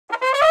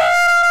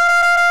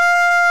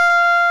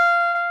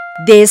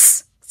देश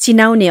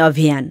चिनाउने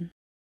अभियान।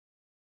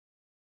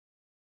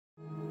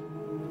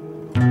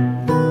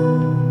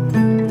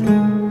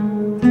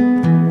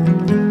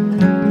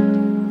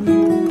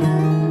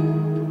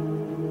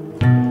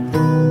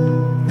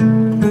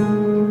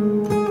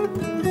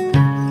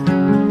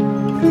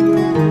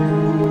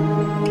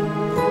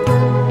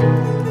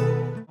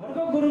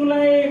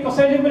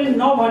 कसैले पनि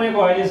नभनेको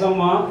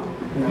अहिलेसम्म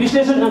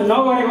विश्लेषण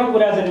नगरेको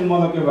कुरा चाहिँ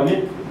म के भने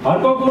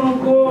हर्क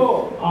गुरुङको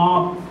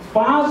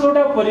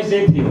 5वटा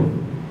परिचय थियो,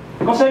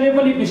 कसैले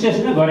पनि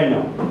विश्लेषण गरेन।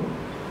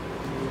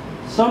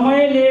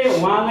 समयले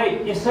उहाँलाई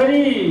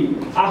यसरी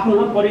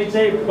आफ्नो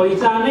परिचय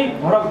पहिचानै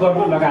फरक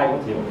गर्न लगाएको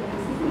थियो।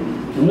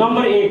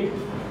 नम्बर 1,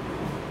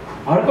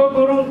 हर्क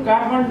गुरुङ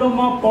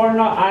काठमाडौँमा पढ्न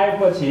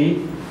आएपछि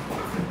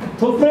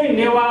थुप्रै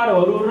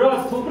नेवारहरू र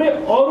थुप्रै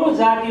अरू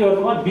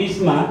जातिहरूमा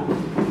बीचमा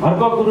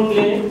हर्क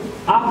गुरुङले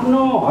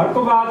आफ्नो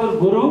हर्कबहादुर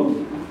गुरुङ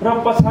र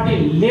पछाडि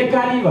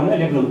लेकाली भनेर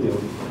लेख्नुहुन्थ्यो।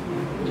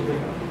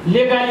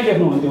 लेकाली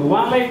लेख्नुहुन्थ्यो।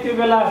 उहाँलाई त्यो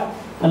बेला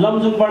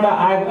लमजुङबाट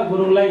आएका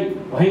गुरुङलाई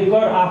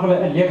भयङ्कर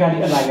आफूलाई लेकाली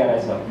लागेको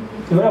रहेछ।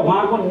 त्यो भएर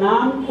उहाँको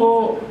नामको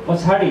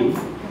पछाडि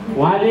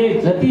उहाँले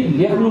जति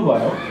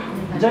लेख्नुभयो,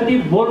 जति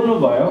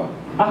बोल्नुभयो,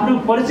 आफ्नो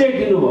परिचय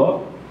दिनुभयो,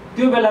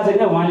 त्यो बेला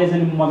चाहिँ उहाँले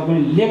चाहिँ मतलब पनि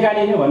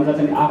लेकाली नै भनेर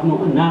चाहिँ आफ्नो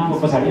नामको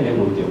पछाडि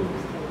लेख्नुहुन्थ्यो।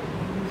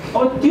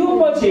 अब त्यो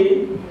पछि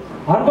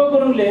हर्क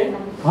गुरुङले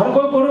हर्क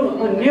गुरुङ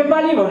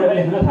नेपाली भनेर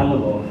लेख्न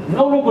थाल्नुभयो।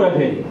 नौलो कुरा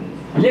फेरि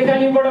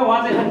लेकालीबाट उहाँ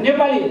चाहिँ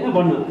नेपाली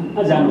भन्न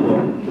जानुभयो।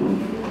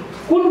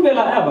 कुन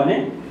बेला भने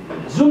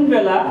जुन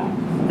बेला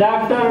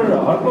डाक्टर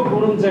हर्क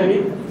गुरुङ चाहिँ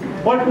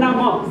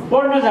पटनामा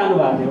पढ्न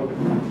जानुभएको थियो,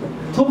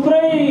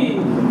 थुप्रै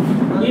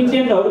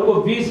इन्डियनहरूको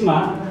बिचमा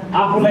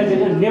आफूलाई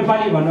चाहिँ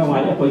नेपाली भनेर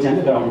उहाँले पहिचान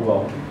गराउनु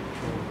भयो।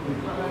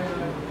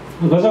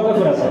 गजबको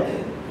कुरा छ।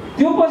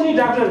 त्यो पछि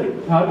डाक्टर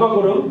हर्क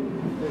गुरुङ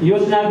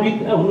योजनाविद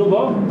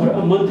हुनुभयो र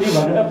मन्त्री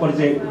भनेर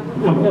परिचय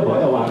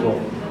भयो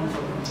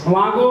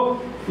उहाँको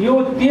यो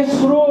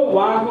तेस्रो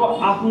उहाँको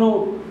आफ्नो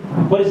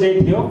परिचय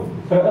थियो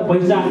र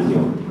पहिचान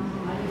थियो।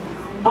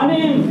 अनि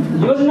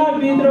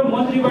योजनाविद र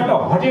मन्त्रीबाट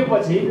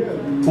हटेपछि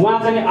उहाँ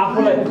चाहिँ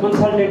आफूलाई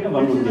कन्सल्टेन्ट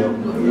भन्नुहुन्थ्यो,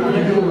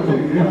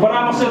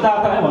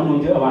 परामर्शदाता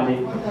भन्नुहुन्थ्यो उहाँले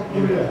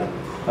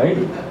है।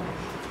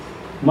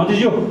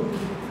 मन्त्रीज्यू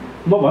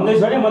म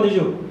भन्दैछु है,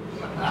 मन्त्रीज्यू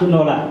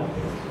सुन्नुहोला।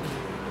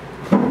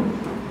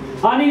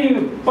 अनि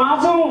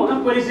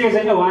 5औं परिचय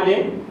चाहिँ उहाँले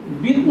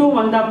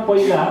बित्नुभन्दा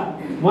पहिला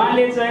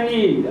उहाँले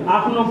चाहिँ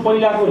आफ्नो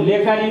पहिलाको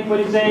लेखाली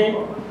परिचय,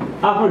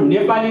 आफ्नो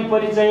नेपाली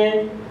परिचय,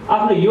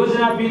 आफ्नो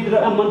योजनाविद र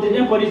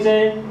मन्त्री परिचय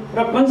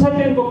र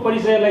कन्सल्टेन्टको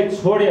परिचयलाई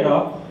छोडेर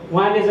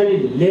उहाँले चाहिँ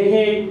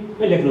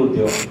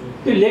लेख्नुहुन्थ्यो।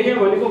 त्यो लेखे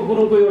भनेको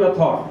गुरुङको एउटा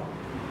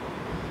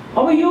थट।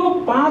 अब यो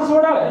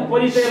 5वटा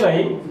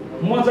परिचयलाई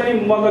म चाहिँ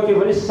मतलब के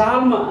भने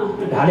सालमा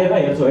ढालेर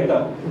हेर्छु है त,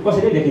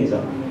 कसरी देखिन्छ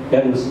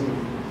हेर्नुहोस्।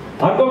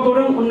 हर्क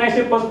गुरुङ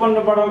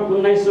 1955बाट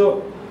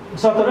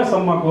 1917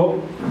 सम्मको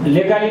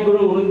लेकाली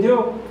गुरुङ हुनुहुन्थ्यो।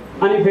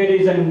 अनि फेरि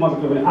चाहिँ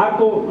मतलब के भने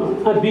अर्को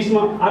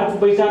बिचमा अर्को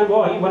पहिचान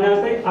भयो है भने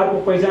जस्तै अर्को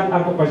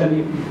पहिचान।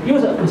 यो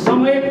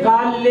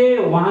समयकालले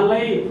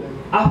उहाँलाई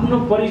आफ्नो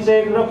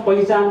परिचय र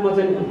पहिचानमा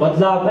चाहिँ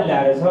बदलाव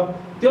ल्याएर छ।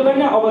 त्यसलाई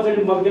नै अब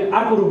चाहिँ मतलब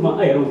अर्को रूपमा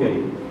हेरौँ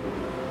फेरि।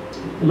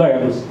 ल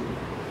हेर्नुहोस्,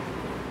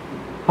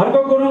 हर्क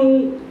गुरुङ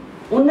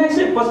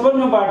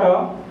 1955बाट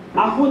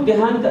आफू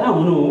देहान्त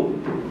हुनु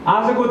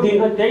आजको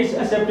दिन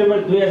 23 सेप्टेम्बर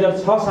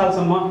 2006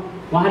 सालसम्म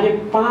उहाँले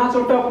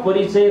 5वटा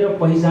परिचय र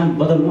पहिचान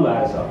बदल्नु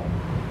भएको छ।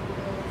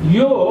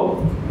 यो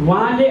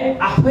उहाँले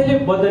आफैले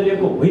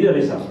बदलेको होइन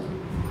रहेछ।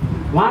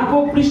 उहाँको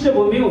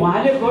पृष्ठभूमि,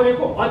 उहाँले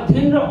गरेको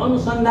अध्ययन र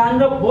अनुसन्धान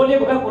र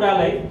बोलेको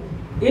कुरालाई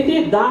यदि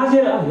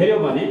दाँजेर हेऱ्यो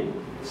भने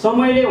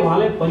समयले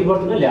उहाँलाई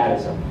परिवर्तन ल्याएर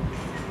छ।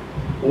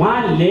 उहाँ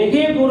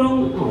लेखे गुरुङ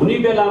हुने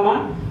बेलामा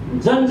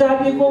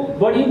जनजातिको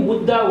बढी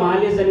मुद्दा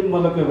उहाँले चाहिँ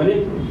मतलब के भने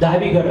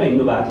दाबी गरेर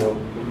हिँड्नु भएको थियो।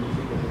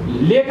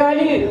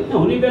 लेकाली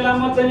हुने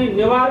बेलामा चाहिँ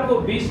नेवारको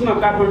बिचमा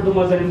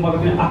काठमाडौँमा चाहिँ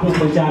मतलब आफ्नो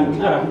पहिचान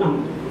राख्न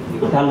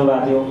थाल्नु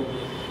भएको थियो।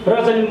 र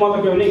चाहिँ मतलब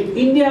के भने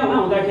इन्डियामा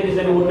हुँदाखेरि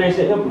चाहिँ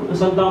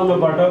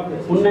 1957बाट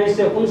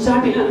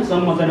 1959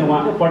 सम्म चाहिँ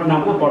उहाँ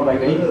पटनामा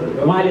पढ्दाखेरि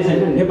उहाँले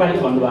चाहिँ नेपाली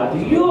भन्नुभएको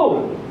थियो। यो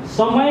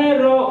समय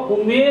र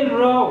उमेर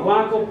र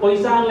उहाँको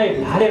पहिचानलाई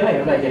ढालेर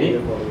हेर्दाखेरि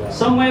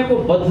समयको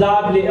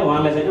बदलावले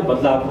उहाँलाई चाहिँ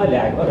बदलाव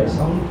ल्याएको रहेछ।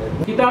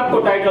 किताबको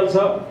टाइटल छ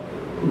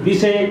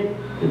विषय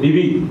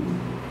विविध।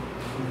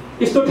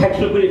 यस्तो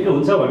टाइटल पनि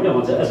हुन्छ भन्ने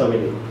भन्छ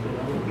सबैले,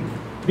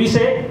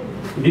 विषय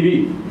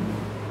विविध।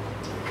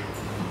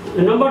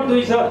 नम्बर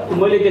 2 छ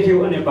मैले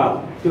देखेको नेपाल,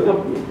 त्यो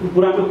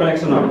पुरानो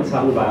कलेक्सनहरू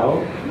छाप्नु भएको हो।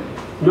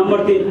 Number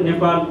 3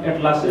 Nepal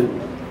atlas and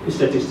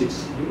statistics.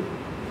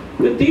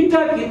 यो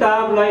 3टा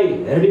किताबलाई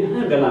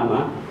हेर्ने बेलामा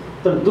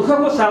तर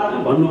दुःखको साथ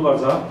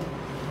भन्नुपर्छ,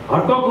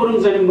 हर्क गुरुङ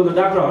चाहिँ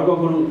डाक्टर हर्क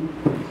गुरुङ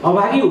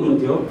अभागी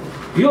हुनुहुन्थ्यो।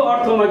 यो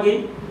अर्थमा कि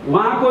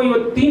उहाँको यो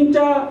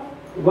 3टा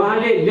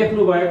उहाँले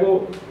लेख्नु भएको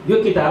यो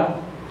किताब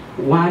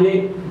उहाँले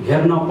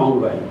हेर्न पाउनु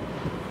भएन।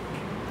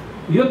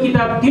 यो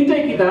किताब 3टै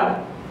किताब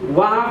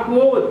उहाँको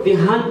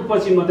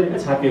देहान्तपछि मात्रै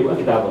छापिएको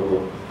किताबहरू हो।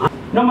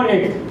 नम्बर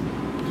 1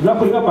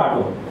 लकुरीको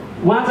पाटो।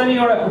 उहाँ चाहिँ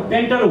एउटा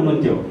पेन्टर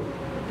हुनुहुन्थ्यो।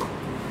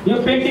 यो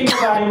पेन्टिङको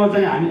बारेमा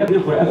चाहिँ हामी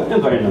एकदम कुरा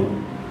गरेनौँ।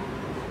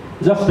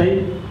 जस्तै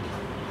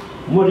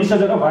म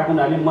रिसर्चर भएको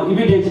हुनाले म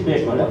इभिडेन्स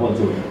बेस्ड भनेर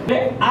बोल्छु।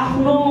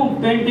 आफ्नो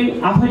पेन्टिङ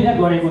आफैले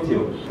गरेको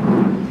थियो।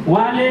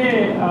 उहाँले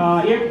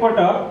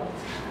एकपटक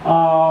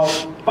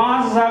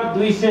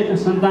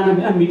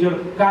 5297 मिटर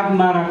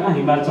कागमाराका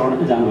हिमाल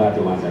चढ्न जानुभएको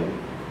थियो।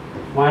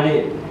 उहाँले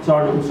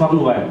चढ्न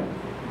सक्नु भएन,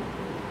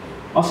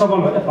 असफल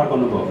भएर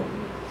फर्काउनु भयो।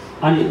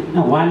 अनि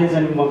उहाँले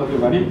चाहिँ म के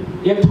भने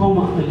एक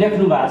ठाउँमा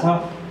लेख्नु भएको छ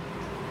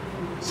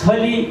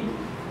छली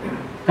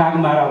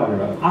कागमारा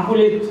भनेर।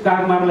 आफूले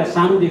कागमारालाई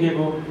सानो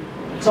देखेको,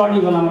 चढ्ने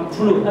बेलामा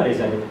ठुलो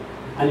रहेछ अरे।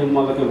 अनि म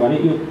के भने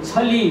यो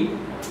छली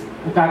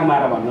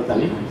कागमारा भनेर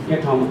चाहिँ एक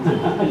ठाउँमा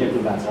लेख्नु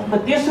भएको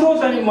छ। तेस्रो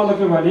चाहिँ म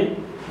के भने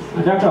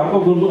डाक्टर हर्क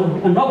गुरुङ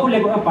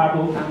नफुलेको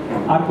पाटो।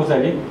 अर्को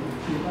चाहिँ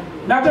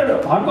डाक्टर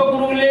हर्क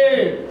गुरुङले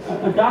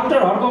डाक्टर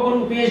हर्क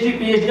गुरुङ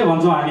पिएचडी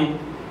भन्छौँ हामी,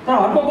 तर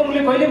हर्क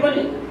गुरुङले कहिले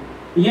पनि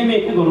एमए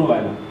गर्नु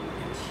भएन।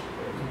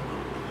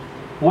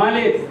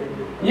 उहाँले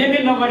एमए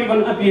नगरिकन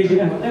पिएचडी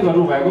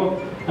गर्नुभएको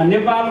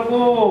नेपालको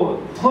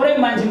थोरै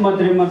मान्छे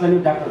मध्येमा चाहिँ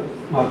डाक्टर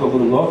हर्क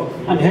गुरुङ हो।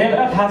 अनि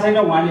धेरैलाई थाहा छैन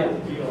उहाँले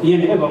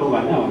एमए गर्नु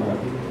भएन भनेर।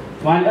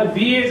 उहाँले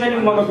बिए चाहिँ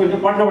मगरको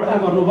पटनाबाट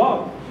गर्नुभयो,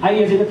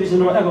 आइए चाहिँ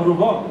त्रिशुलबाट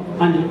गर्नुभयो।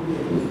 अनि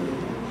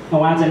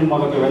उहाँ चाहिँ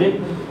मग के भने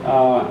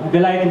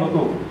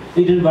बेलायतको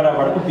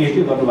इडेनबराबाट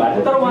पिएचडी गर्नुभएको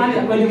थियो, तर उहाँले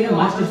कहिले पनि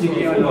मास्टर्स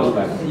डिग्री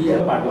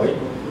गर्नुभएको पाटो है।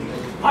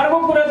 अर्को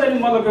कुरा चाहिँ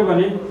मग के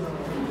भने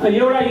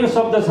एउटा यो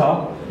शब्द छ,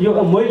 यो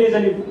मैले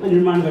चाहिँ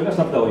निर्माण गरेको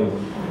शब्द हो, यो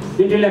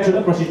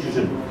इन्टेलेक्चुअल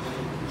प्रोस्टिट्युसन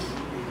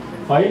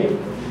है,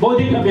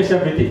 बौद्धिक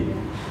वेश्यावृत्ति।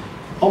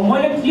 अब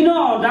मैले किन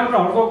डाक्टर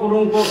हर्क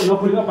गुरुङको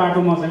नफुलेको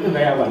पाटोमा चाहिँ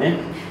गएँ भने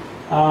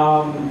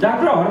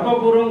डाक्टर हर्क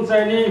गुरुङ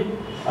चाहिँ नि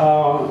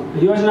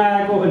योजना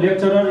आयोगको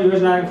लेक्चरर,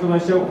 योजना आयोगको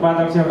सदस्य,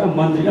 उपाध्यक्ष,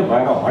 मन्त्री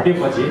भएर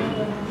हटेपछि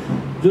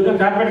जुन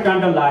कार्पेट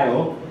काण्ड लायो,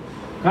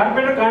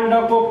 कार्पेट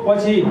काण्डको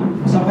पछि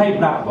सफाई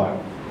प्राप्त भयो।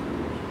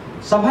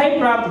 सफाई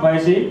प्राप्त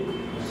भएपछि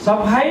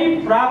सफाई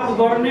प्राप्त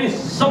गर्ने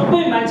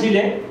सबै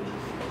मान्छेले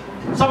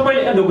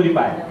सबैले नोकरी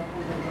पाए,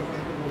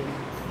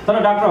 तर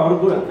डाक्टर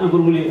हर्क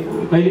गुरुङले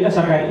कहिले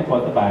सरकारी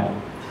पद पाएन।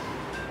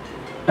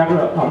 डाक्टर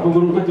हर्क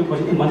गुरुङ त्यो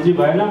पछि मन्त्री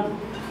भएन,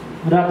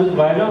 राजदूत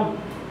भएन,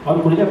 अरू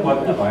कुनै पद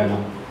भएन।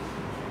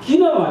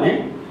 किनभने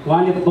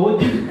उहाँले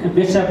बौद्धिक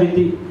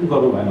वेश्यावृत्ति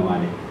गर्नु भएन।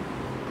 उहाँले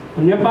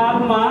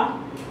नेपालमा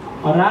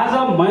राजा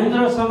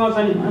महेन्द्रसँग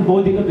चाहिँ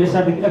बौद्धिक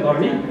वेश्यावृत्ति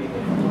गर्ने,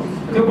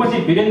 त्यो पछि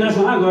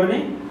वीरेन्द्रसँग गर्ने,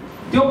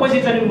 त्यो पछि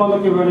चाहिँ मग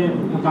के भने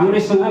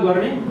काङ्ग्रेससँग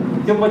गर्ने,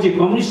 त्यो पछि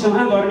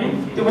कम्युनिस्टसँग गर्ने,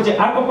 त्यो पछि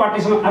अर्को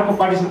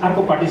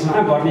पार्टीसँग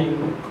गर्ने।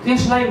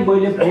 त्यसलाई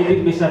मैले बौद्धिक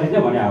वेश्यावृत्ति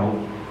भने हो।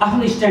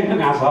 आफ्नो स्ट्यान्ड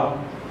कहाँ छ,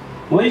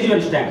 वाट इज योर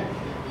स्ट्यान्ड,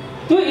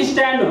 त्यो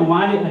स्ट्यान्ड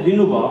उहाँले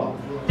लिनुभयो।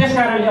 त्यस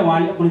कारणले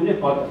उहाँले कुनै पनि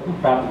पद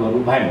प्राप्त गर्नु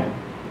भएन।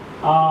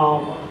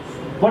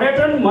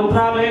 पर्यटन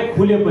मन्त्रालय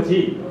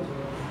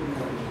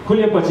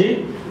खुलेपछि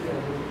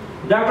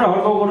डाक्टर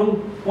हर्क गुरुङ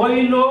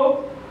पहिलो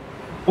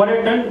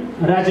पर्यटन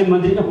राज्य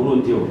मन्त्री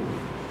हुनुहुन्थ्यो।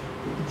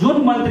 जुन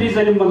मन्त्री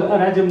चाहिँ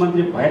राज्य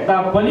मन्त्री भए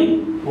तापनि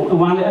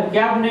उहाँले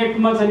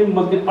क्याबिनेटमा चाहिँ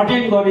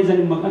अटेन्ड गर्ने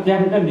चाहिँ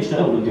क्याबिनेट मिनिस्टर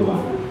हुनुहुन्थ्यो।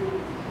 उहाँ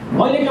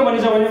अहिले के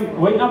भनिन्छ भने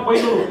होइन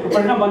पहिलो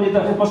पर्यटन मन्त्री त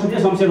संसदीय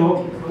शमशेर हो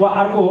वा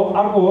अर्को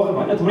हो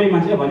भनेर थुप्रै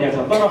मान्छेले भनिएको छ,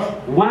 तर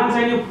उहाँ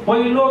चाहिँ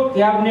पहिलो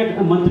क्याबिनेट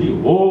मन्त्री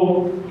हो,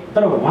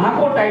 तर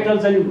उहाँको टाइटल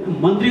चाहिँ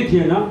मन्त्री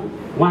थिएन,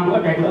 उहाँको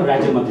टाइटल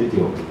राज्य मन्त्री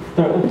थियो।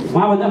 तर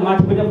उहाँभन्दा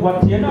माथि पनि पद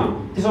थिएन।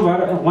 त्यसो भएर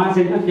उहाँ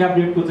चाहिँ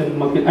क्याबिनेटको चाहिँ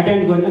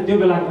एटेन्ड गर्ने त्यो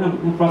बेलाको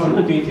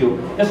प्रश्न त्यही थियो।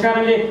 त्यस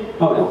कारणले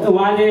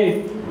उहाँले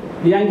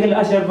याङ्किल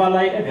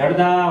शेर्पालाई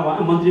भेट्दा,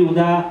 मन्त्री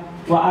हुँदा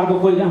वा अर्को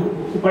कोही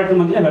पर्यटन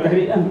मन्त्रीलाई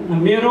भेट्दाखेरि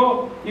मेरो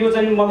यो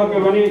चाहिँ मतलब के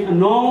भने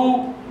 9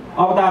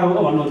 अवतार हो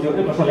भन्नुहुन्थ्यो,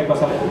 कसैले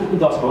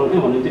 10 हो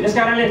भन्नुहुन्थ्यो। यस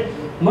कारणले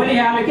मैले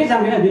यहाँले के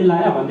जानकारी दिन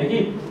लाग्यो भनेदेखि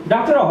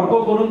डाक्टर हर्क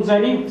गुरुङ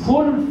चाहिँ नि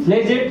फुल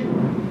फ्लेजेड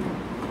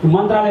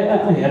मन्त्रालय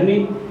हेर्ने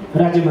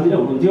राज्य मन्त्री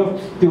हुनुहुन्थ्यो।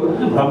 त्यो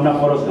भ्रम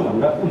नपरोस्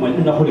भनेर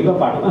मैले नफुलेको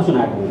पाटोमा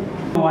सुनाएको हुँ।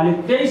 उहाँले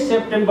 23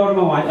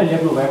 सेप्टेम्बरमा उहाँले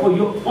लेख्नु भएको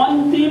यो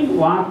अन्तिम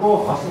उहाँको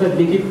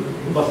हस्तलिखित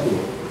वस्तु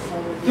हो।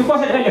 त्यो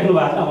कसरी लेख्नु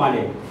भएको छ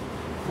उहाँले,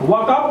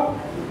 woke up,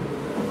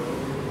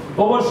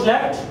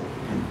 overslept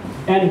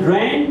and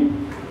drained,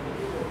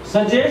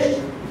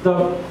 suggest the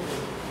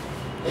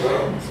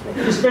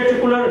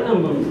spectacular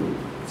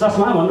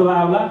चस्मा भन्नुभयो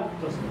होला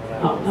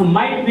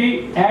might be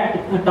at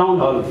town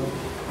hall।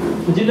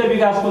 जिल्ला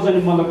विकासको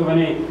चाहिँ मतलब के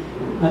भने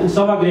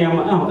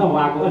सभागृहमा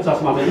उहाँको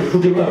चस्मा चाहिँ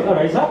फुटेको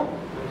रहेछ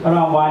र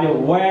उहाँले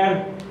वेयर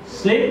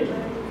स्लिप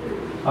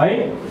है।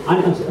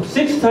 अनि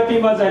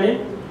 6:30 चाहिँ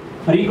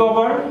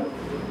रिकभर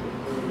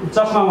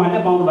चस्मा उहाँले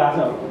पाउनु भएको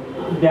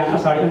छ बिहान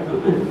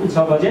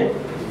 6:30 बजे।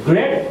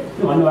 ग्रेट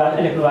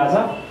भन्नुभएको लेख्नु भएको छ,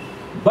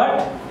 but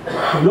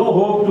no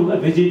hope to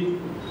visit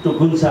to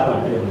गुन्सा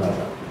भनेर लेख्नु भएको छ।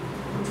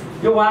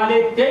 यो उहाँले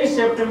 23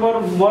 सेप्टेम्बर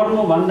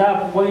मर्नुभन्दा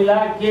पहिला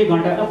केही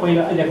घन्टा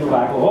पहिला लेख्नु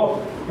भएको हो।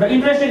 र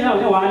इन्ट्रेस्टिङ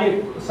उहाँले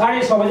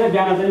 6:30 बजे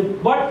बिहान चाहिँ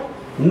but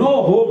no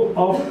hope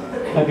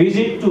of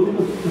visit to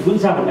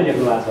गुन्सा भनेर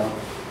लेख्नु भएको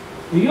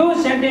छ। यो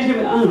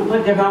सेन्टेन्सले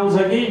देखाउँछ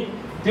कि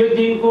त्यो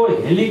दिनको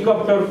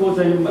हेलिकप्टरको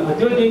चाहिँ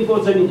त्यो दिनको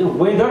चाहिँ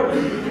वेदर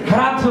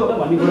खराब थियो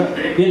भन्ने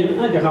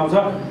कुरा देखाउँछ,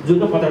 जुन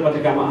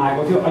पत्रिकामा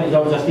आएको थियो। अलि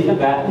जबरजस्ती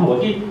गएको हो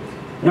कि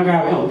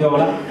नगएको हुन्थ्यो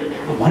होला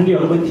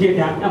भन्नेहरू पनि थिए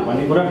त्यहाँ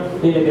भन्ने कुरा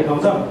यसले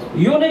देखाउँछ।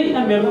 यो नै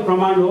मेरो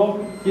प्रमाण हो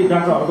कि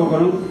डाक्टर हर्क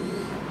गुरुङ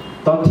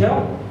तथ्य,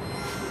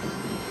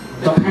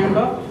 तथ्याङ्क,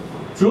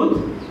 ट्रुथ,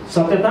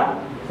 सत्यता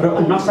र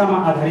नक्सामा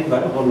आधारित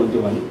भएर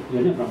बोल्नुहुन्थ्यो भने यो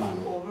नै प्रमाण हो।